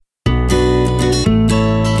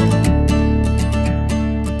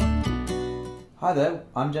Hi there,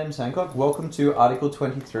 I'm James Hancock. Welcome to Article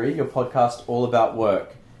 23, your podcast all about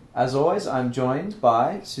work. As always, I'm joined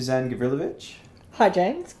by Suzanne Gavrilovich. Hi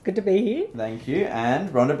James, good to be here. Thank you. And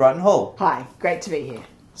Rhonda Brighton-Hall. Hi, great to be here.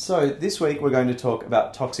 So this week we're going to talk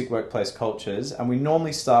about toxic workplace cultures, and we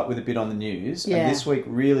normally start with a bit on the news. Yeah. And this week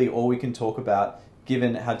really all we can talk about,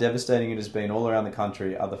 given how devastating it has been all around the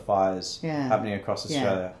country, are the fires happening across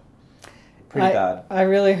Australia. Pretty bad. I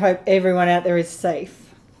really hope everyone out there is safe.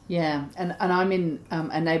 Yeah, and I'm in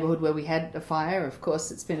a neighbourhood where we had a fire. Of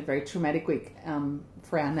course, it's been a very traumatic week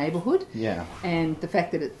for our neighbourhood. Yeah. And the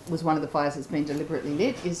fact that it was one of the fires that's been deliberately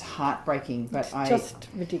lit is heartbreaking. But Just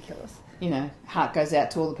ridiculous. Heart goes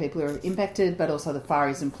out to all the people who are impacted, but also the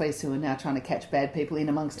fireys and police who are now trying to catch bad people in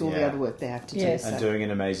amongst all the other work they have to do. And doing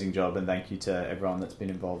an amazing job, and thank you to everyone that's been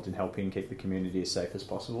involved in helping keep the community as safe as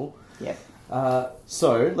possible. Yep.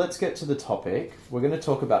 So let's get to the topic. We're going to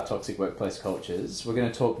talk about toxic workplace cultures. We're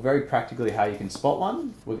going to talk very practically how you can spot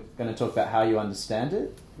one. We're going to talk about how you understand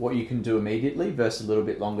it, what you can do immediately versus a little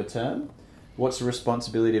bit longer term, what's the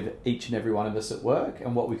responsibility of each and every one of us at work,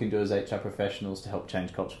 and what we can do as HR professionals to help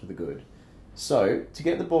change culture for the good. So, to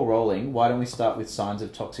get the ball rolling, why don't we start with signs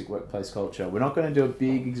of toxic workplace culture? We're not going to do a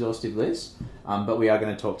big exhaustive list, but we are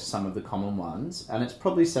going to talk to some of the common ones. And it's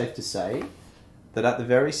probably safe to say that at the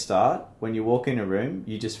very start, when you walk in a room,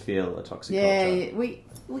 you just feel a toxic culture. Yeah, we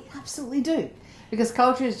absolutely do. Because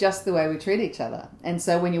culture is just the way we treat each other. And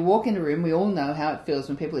so when you walk in a room, we all know how it feels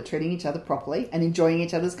when people are treating each other properly and enjoying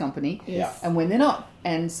each other's company, and when they're not.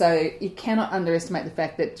 And so you cannot underestimate the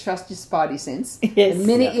fact that trust your spidey sense. Yes. The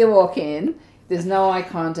minute you walk in, there's no eye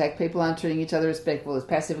contact, people aren't treating each other respectful, there's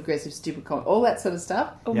passive-aggressive, stupid comment, all that sort of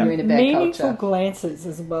stuff, you're in a bad Meaningful culture. glances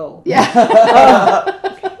as well. Yeah.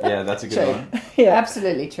 Yeah, that's a good True. one. Yeah.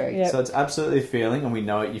 Absolutely true. Yeah. So it's absolutely a feeling, and we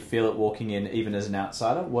know it. You feel it walking in, even as an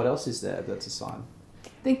outsider. What else is there that's a sign? I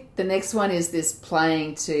think the next one is this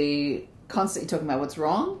playing to constantly talking about what's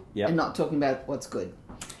wrong and not talking about what's good.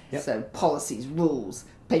 Yep. So policies, rules,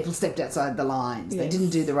 people stepped outside the lines, they Yes. didn't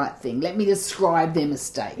do the right thing. Let me describe their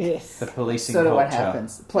mistake. Yes. The policing Sort of culture. what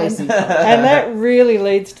happens. Policing And that really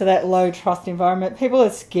leads to that low trust environment. People are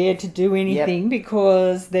scared to do anything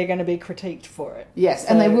because they're going to be critiqued for it. Yes,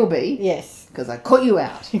 and they will be. Yes. Because I caught you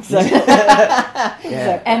out. Exactly.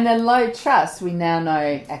 Yeah. And then low trust, we now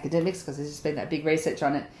know academics, because there's just been that big research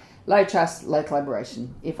on it. Low trust, low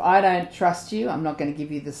collaboration. If I don't trust you, I'm not going to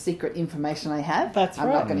give you the secret information I have. That's I'm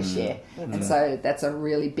right. not going to share. And so that's a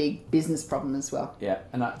really big business problem as well. Yeah,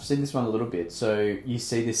 and I've seen this one a little bit. So you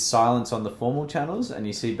see this silence on the formal channels, and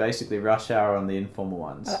you see basically rush hour on the informal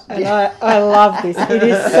ones. And I love this. It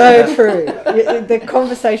is so true. The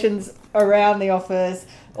conversations around the office,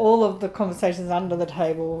 all of the conversations under the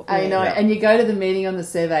table. I know, Yeah. and you go to the meeting on the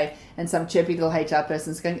survey and some chirpy little HR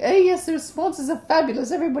person's going, oh yes, the responses are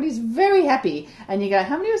fabulous, everybody's very happy. And you go,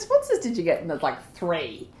 how many responses did you get? And there's like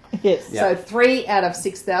 3. Yes. Yeah. So 3 out of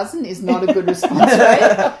 6,000 is not a good response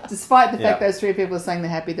rate. Despite the fact those 3 people are saying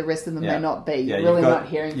they're happy, the rest of them may not be. Yeah, You're really not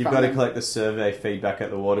hearing You've from got them. to collect the survey feedback at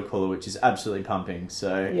the water cooler, which is absolutely pumping.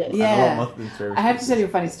 So Yes. I know what more than 3 I have to tell you a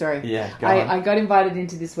funny story. Yeah, go on. I got invited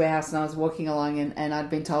into this warehouse and I was walking along and I'd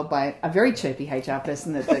been told by a very chirpy HR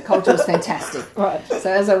person that the culture was fantastic. Right.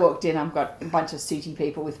 So as I walked in, I've got a bunch of sooty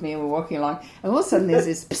people with me and we're walking along and all of a sudden there's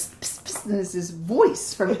this psst, psst, psst, and there's this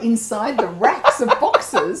voice from inside the racks of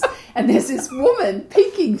boxes and there's this woman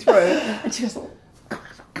peeking through and she goes,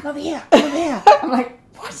 come over here, come over here. I'm like,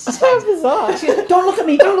 what's So bizarre. She goes, don't look at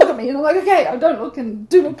me, don't look at me. And I'm like, okay, I don't look and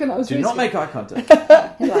do look, and I was Do really not scared. make eye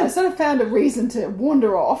contact. And I sort of found a reason to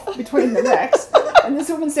wander off between the racks. And this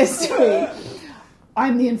woman says to me,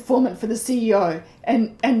 I'm the informant for the CEO,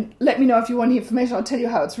 and let me know if you want any information. I'll tell you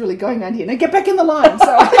how it's really going around here. Now get back in the line.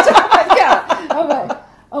 So I jumped back out. I'm like,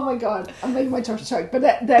 oh my God, I'm making my chest choke. But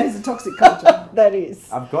that is a toxic culture. That is.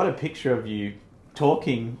 I've got a picture of you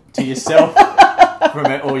talking to yourself from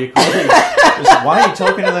all your colleagues. Just, why are you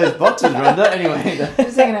talking to those boxes, Rhonda? Anyway, Just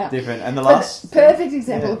that's hanging out. different. And the But last... perfect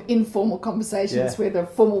example of informal conversations Yeah. where the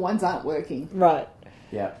formal ones aren't working. Right.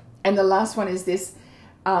 Yeah. And the last one is this,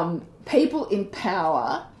 people in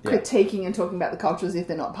power critiquing and talking about the culture as if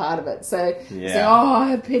they're not part of it. So saying,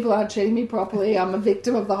 oh, people aren't treating me properly, I'm a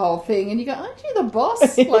victim of the whole thing. And you go, aren't you the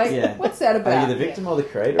boss? Like, what's that about? Are you the victim or the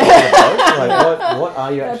creator? Or both? Like, what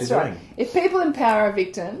are you actually That's right. doing? If people in power are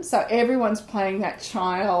victims, so everyone's playing that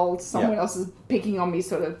child, someone else is picking on me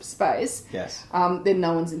sort of space, Yes. then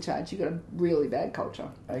no one's in charge. You've got a really bad culture.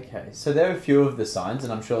 Okay, so there are a few of the signs,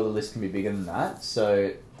 and I'm sure the list can be bigger than that.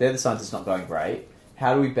 So they're the signs it's not going great.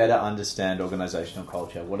 How do we better understand organisational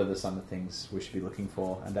culture? What are some of the things we should be looking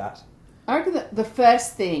for and at? I reckon that the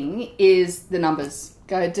first thing is the numbers.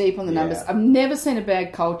 Go deep on the numbers. I've never seen a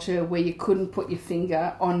bad culture where you couldn't put your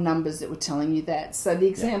finger on numbers that were telling you that. So the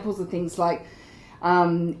examples are things like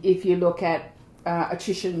if you look at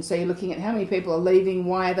attrition, so you're looking at how many people are leaving,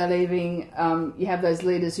 why are they leaving. You have those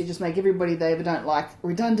leaders who just make everybody they ever don't like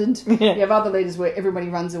redundant. You have other leaders where everybody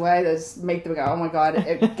runs away. They just meet them and go, oh my God,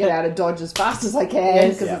 get out of Dodge as fast as I can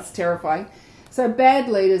because it's terrifying. So bad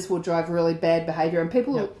leaders will drive really bad behaviour, and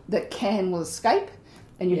people that can will escape.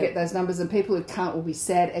 And you get those numbers, and people who can't will be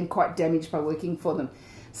sad and quite damaged by working for them.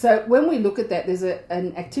 So when we look at that, there's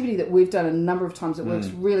an activity that we've done a number of times that works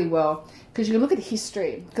really well, because you can look at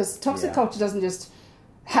history, because toxic culture doesn't just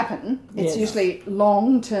happen. It's usually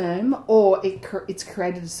long-term, or it's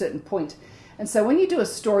created at a certain point. And so when you do a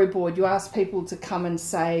storyboard, you ask people to come and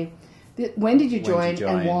say, when did you join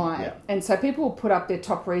and why? Yeah. And so people will put up their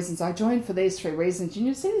top reasons. I joined for these 3 reasons. And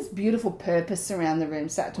you see this beautiful purpose around the room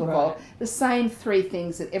start to evolve. The same 3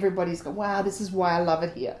 things that everybody's go, wow, this is why I love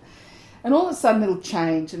it here. And all of a sudden it'll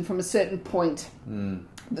change. And from a certain point,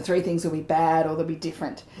 the 3 things will be bad or they'll be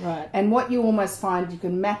different. Right. And what you almost find you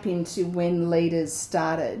can map into when leaders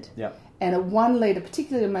started. Yep. And one leader,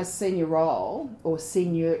 particularly the most senior role or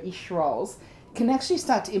senior-ish roles, can actually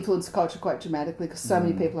start to influence culture quite dramatically because so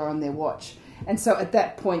many people are on their watch. And so at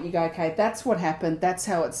that point you go, okay, that's what happened, that's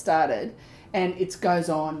how it started, and it goes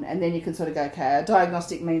on. And then you can sort of go, okay, a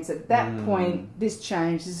diagnostic means at that point, this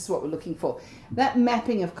change, this is what we're looking for. That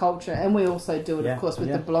mapping of culture, and we also do it, of course,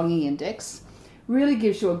 with the Belonging Index, really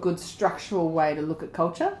gives you a good structural way to look at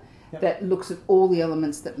culture that looks at all the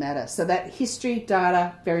elements that matter. So that history,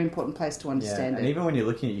 data, very important place to understand it. And even when you're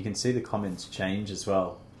looking at it, you can see the comments change as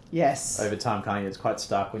well. Yes. Over time, can't you? It's quite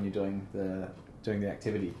stark when you're doing the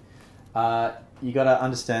activity. You got to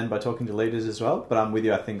understand by talking to leaders as well. But I'm with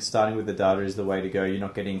you. I think starting with the data is the way to go. You're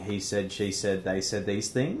not getting he said, she said, they said these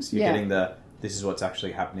things. You're getting this is what's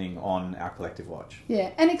actually happening on our collective watch.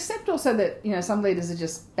 Yeah, and accept also that some leaders are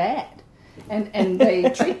just bad, and they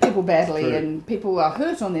treat people badly, and people are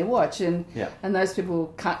hurt on their watch, and those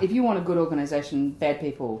people can't. If you want a good organisation, bad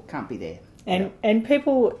people can't be there. And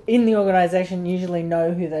people in the organisation usually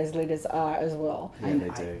know who those leaders are as well. Yeah, they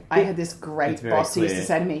do. I had this great boss who used to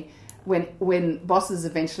say to me, when bosses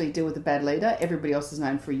eventually deal with a bad leader, everybody else is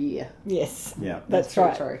known for a year. Yes. Yeah. That's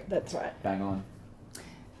right. That's right. Bang on.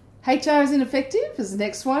 HR is ineffective is the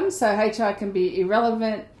next one. So HR can be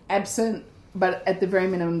irrelevant, absent, but at the very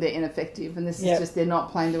minimum, they're ineffective. And this is just, they're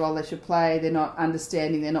not playing the role they should play. They're not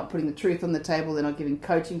understanding. They're not putting the truth on the table. They're not giving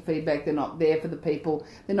coaching feedback. They're not there for the people.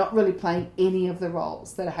 They're not really playing any of the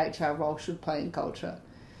roles that a HR role should play in culture.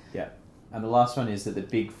 Yeah. And the last one is that the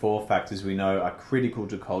big 4 factors we know are critical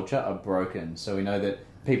to culture are broken. So we know that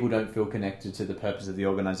people don't feel connected to the purpose of the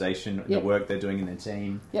organisation, the work they're doing in their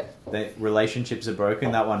team. Yep. Their relationships are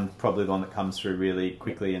broken. That one probably the one that comes through really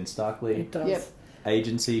quickly and starkly. It does. Yep.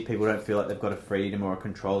 Agency, people don't feel like they've got a freedom or a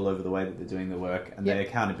control over the way that they're doing the work, and their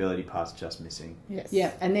accountability part's just missing. Yes.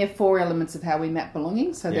 Yeah, and they're 4 elements of how we map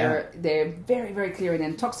belonging. So they're very, very clear. And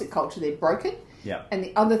in toxic culture, they're broken. Yeah. And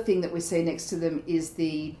the other thing that we see next to them is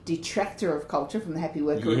the detractor of culture from the Happy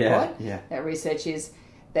Worker report. Yeah. That research is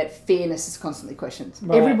that fairness is constantly questioned.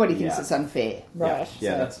 Right. Everybody thinks it's unfair. Right.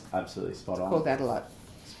 Yeah, So that's absolutely spot on. called that a lot.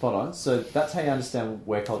 Spot on. So that's how you understand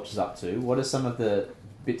where culture's up to. What are some of the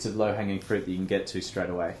bits of low-hanging fruit that you can get to straight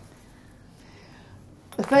away?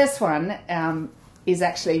 The first one is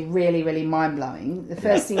actually really, really mind-blowing. The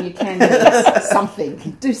first thing you can do is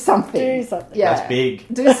something. Do something. Do something. Yeah. That's big.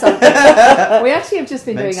 Do something. We actually have just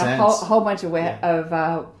been Makes doing a sense. whole bunch of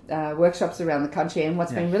workshops around the country, and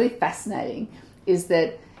what's been really fascinating is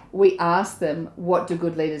that we ask them, what do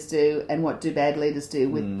good leaders do and what do bad leaders do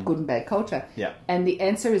with good and bad culture? Yeah. And the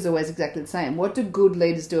answer is always exactly the same. What do good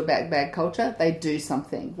leaders do about bad culture? They do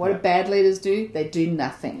something. What do bad leaders do? They do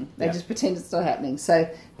nothing. They just pretend it's not happening.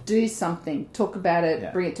 So do something. Talk about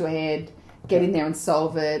it. Bring it to a head. Get in there and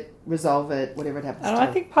solve it. Resolve it. Whatever it happens And to. I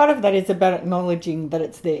think part of that is about acknowledging that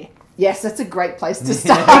it's there. Yes, that's a great place to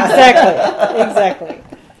start. Exactly.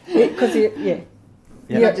 Because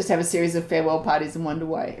You don't just have a series of farewell parties and wonder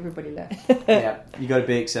why everybody left. You got to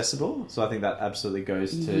be accessible. So I think that absolutely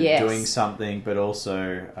goes to doing something, but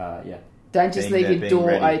also, Don't just being leave there, your door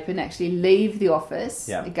being ready. open. Actually, leave the office.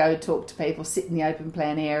 Yeah. Go talk to people. Sit in the open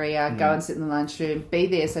plan area. Go and sit in the lunchroom. Be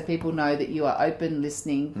there so people know that you are open,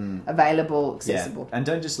 listening, available, accessible. And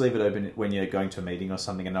don't just leave it open when you're going to a meeting or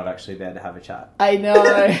something and not actually there to have a chat. I know.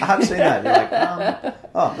 I've seen that. You're like,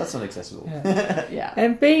 oh, that's not accessible. Yeah.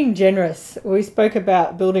 And being generous. We spoke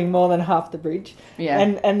about building more than half the bridge. Yeah.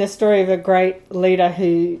 And the story of a great leader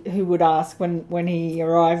who would ask when he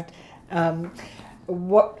arrived,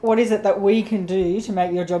 what is it that we can do to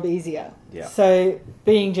make your job easier? Yeah. So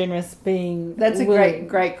being generous, being That's a willing.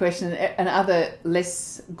 great question. And other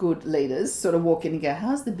less good leaders sort of walk in and go,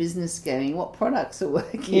 how's the business going? What products are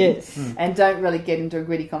working? Yes. And don't really get into a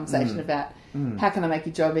gritty conversation about how can I make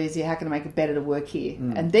your job easier? How can I make it better to work here?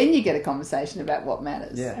 And then you get a conversation about what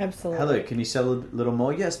matters. Yeah. Absolutely. Hello, can you sell a little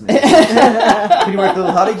more? Yes, Mr. Simpson. Can you work a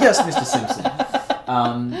little harder? Yes, Mr.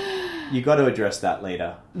 Simpson. You got to address that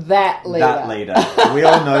leader. That leader. That leader. We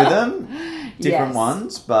all know them, different Yes.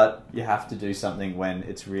 ones, but you have to do something when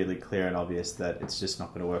it's really clear and obvious that it's just not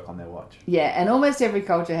going to work on their watch. Yeah, and almost every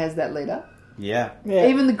culture has that leader. Yeah. Yeah.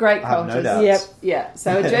 Even the great I have no cultures. doubts. Yep. Yeah,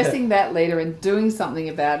 so addressing that leader and doing something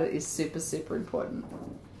about it is super, super important.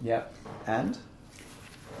 Yep. And?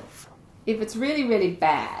 If it's really, really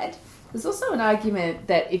bad, there's also an argument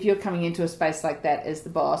that if you're coming into a space like that as the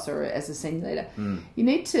boss or as a senior leader, you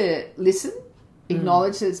need to listen,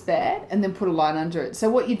 acknowledge that it's bad, and then put a line under it. So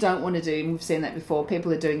what you don't want to do, and we've seen that before,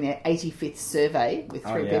 people are doing their 85th survey with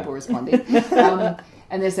 3 yeah. people responding,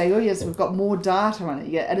 and they're saying, oh yes, we've got more data on it.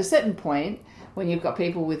 Yeah, at a certain point, when you've got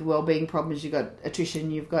people with wellbeing problems, you've got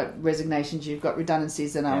attrition, you've got resignations, you've got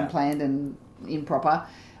redundancies that are unplanned and improper,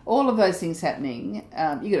 all of those things happening,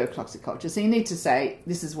 you got a toxic culture. So you need to say,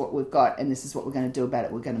 this is what we've got and this is what we're going to do about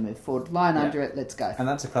it. We're going to move forward. Line under it, let's go. And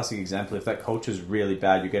that's a classic example. If that culture is really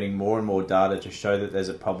bad, you're getting more and more data to show that there's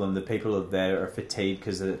a problem. The people are there are fatigued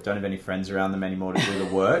because they don't have any friends around them anymore to do the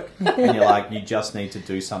work. And you're like, you just need to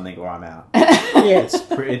do something or I'm out. Yes.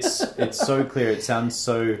 It's so clear. It sounds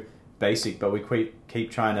so basic, but we keep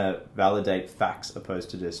trying to validate facts opposed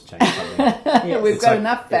to just change something. We've It's got like,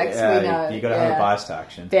 enough facts, we know. You got to have a bias to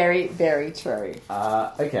action. Very, very true.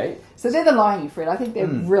 Okay. So they're the low-hanging fruit. I think they're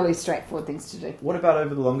really straightforward things to do. What about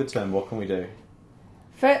over the longer term? What can we do?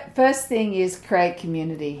 First thing is create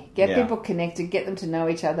community. Get Yeah. people connected, get them to know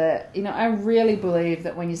each other. You know, I really believe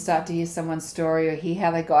that when you start to hear someone's story or hear how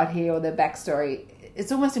they got here or their backstory, it's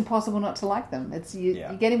almost impossible not to like them.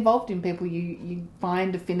 You get involved in people, you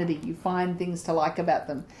find affinity, you find things to like about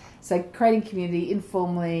them. So creating community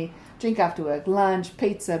informally, drink after work, lunch,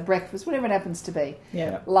 pizza, breakfast, whatever it happens to be.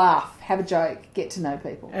 Yeah. Laugh, have a joke, get to know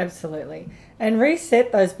people. Absolutely. And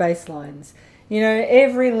reset those baselines. You know,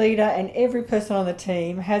 every leader and every person on the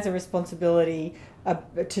team has a responsibility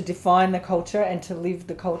to define the culture and to live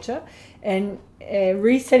the culture. And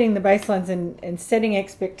resetting the baselines and setting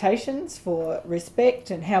expectations for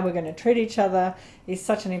respect and how we're going to treat each other is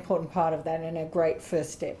such an important part of that and a great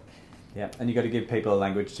first step. Yeah, and you've got to give people a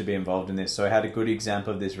language to be involved in this. So I had a good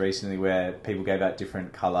example of this recently where people gave out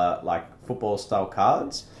different colour, like football-style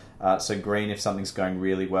cards. So green if something's going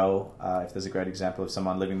really well, if there's a great example of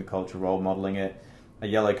someone living the culture, role modelling it. A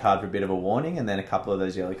yellow card for a bit of a warning, and then a couple of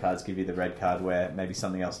those yellow cards give you the red card where maybe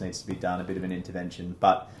something else needs to be done, a bit of an intervention.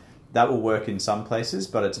 But that will work in some places,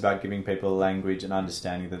 but it's about giving people a language and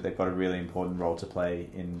understanding that they've got a really important role to play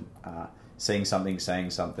in seeing something, saying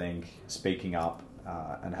something, speaking up,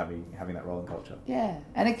 and having that role in culture. Yeah,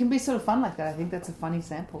 and it can be sort of fun like that. I think that's a fun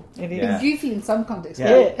example. It is. Yeah. It's goofy in some contexts,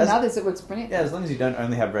 Yeah. but in others it works brilliant. Yeah, as long as you don't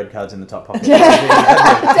only have red cards in the top pocket.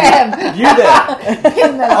 Damn! You there!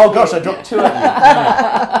 Pin that Oh up gosh, there. I dropped 2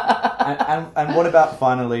 at you. And what about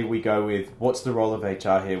finally we go with what's the role of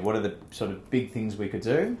HR here? What are the sort of big things we could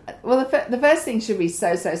do? Well, the first thing should be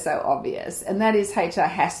so obvious, and that is HR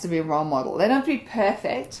has to be a role model. They don't have to be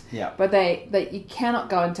perfect, Yeah. but you cannot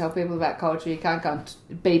go and tell people about culture. You can't go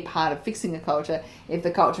and be part of fixing a culture if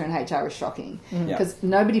the culture in HR is shocking, Yeah. because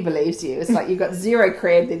nobody believes you. It's like you've got zero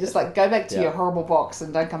cred. They're just like, go back to Yeah. your horrible box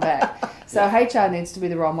and don't come back. So HR needs to be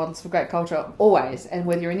the role models for great culture always, and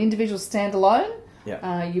whether you're an individual standalone,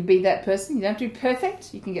 Yeah. you be that person. You don't have to be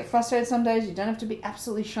perfect. You can get frustrated some days. You don't have to be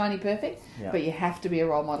absolutely shiny perfect, Yeah. but you have to be a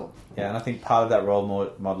role model. Yeah, and I think part of that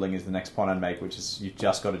role modelling is the next point I'd make, which is you've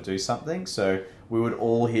just got to do something. So we would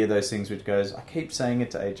all hear those things which goes, I keep saying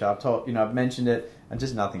it to HR, I've mentioned it, and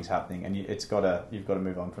just nothing's happening, and you've got to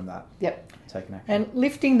move on from that. Yep. Take an action. And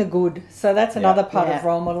lifting the good. So that's another part Yeah. of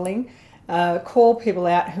role modelling. Call people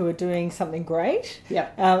out who are doing something great,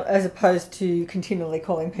 Yep. as opposed to continually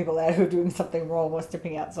calling people out who are doing something wrong or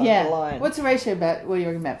stepping outside the line. What's the ratio about? What are you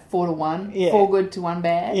talking about? 4-1? Yeah. 4 good to 1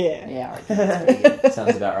 bad? Yeah. Yeah, I reckon that's pretty good.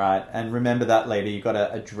 Sounds about right. And remember that, later, you've got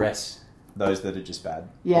to address those that are just bad.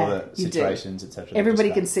 Yeah, Or the you do. situations, etc.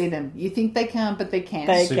 Everybody can see them. You think they can't, but they can.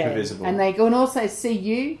 They Super can. visible. And they go and also see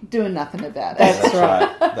you doing nothing about it. That's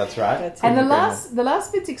right. That's right. That's And the Couldn't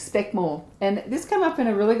last bit's expect more. And this came up in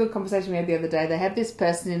a really good conversation we had the other day. They have this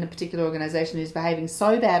person in a particular organisation who's behaving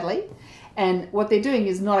so badly, and what they're doing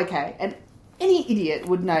is not okay. And any idiot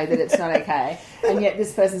would know that it's not okay, and yet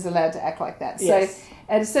this person's allowed to act like that. Yes. So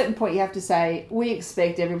at a certain point, you have to say, we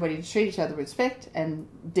expect everybody to treat each other with respect and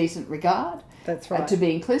decent regard. That's right. To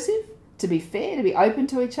be inclusive, to be fair, to be open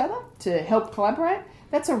to each other, to help collaborate.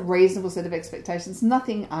 That's a reasonable set of expectations.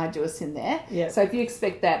 Nothing arduous in there. Yeah. So if you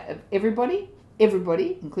expect that of everybody,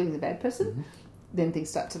 including the bad person, then things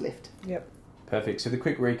start to lift. Yep. Perfect. So the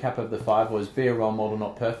quick recap of the 5 was be a role model,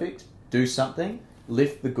 not perfect. Do something.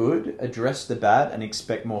 Lift the good. Address the bad. And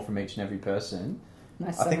expect more from each and every person.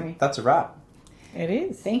 Nice I summary. think that's a wrap. It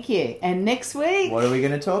is. Thank you. And next week... What are we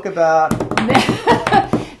going to talk about?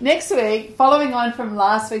 Next week, following on from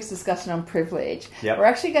last week's discussion on privilege, Yep. we're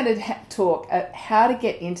actually going to talk how to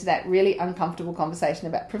get into that really uncomfortable conversation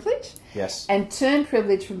about privilege Yes. and turn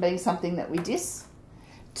privilege from being something that we diss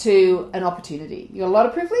to an opportunity. You've got a lot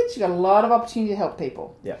of privilege, you've got a lot of opportunity to help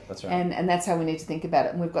people. Yeah, that's right. And that's how we need to think about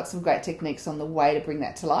it. And we've got some great techniques on the way to bring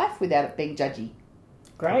that to life without it being judgy.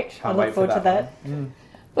 Great. Can't I wait look for forward to that. one.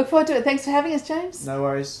 Look forward to it. Thanks for having us, James. No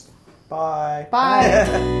worries. Bye.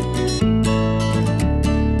 Bye.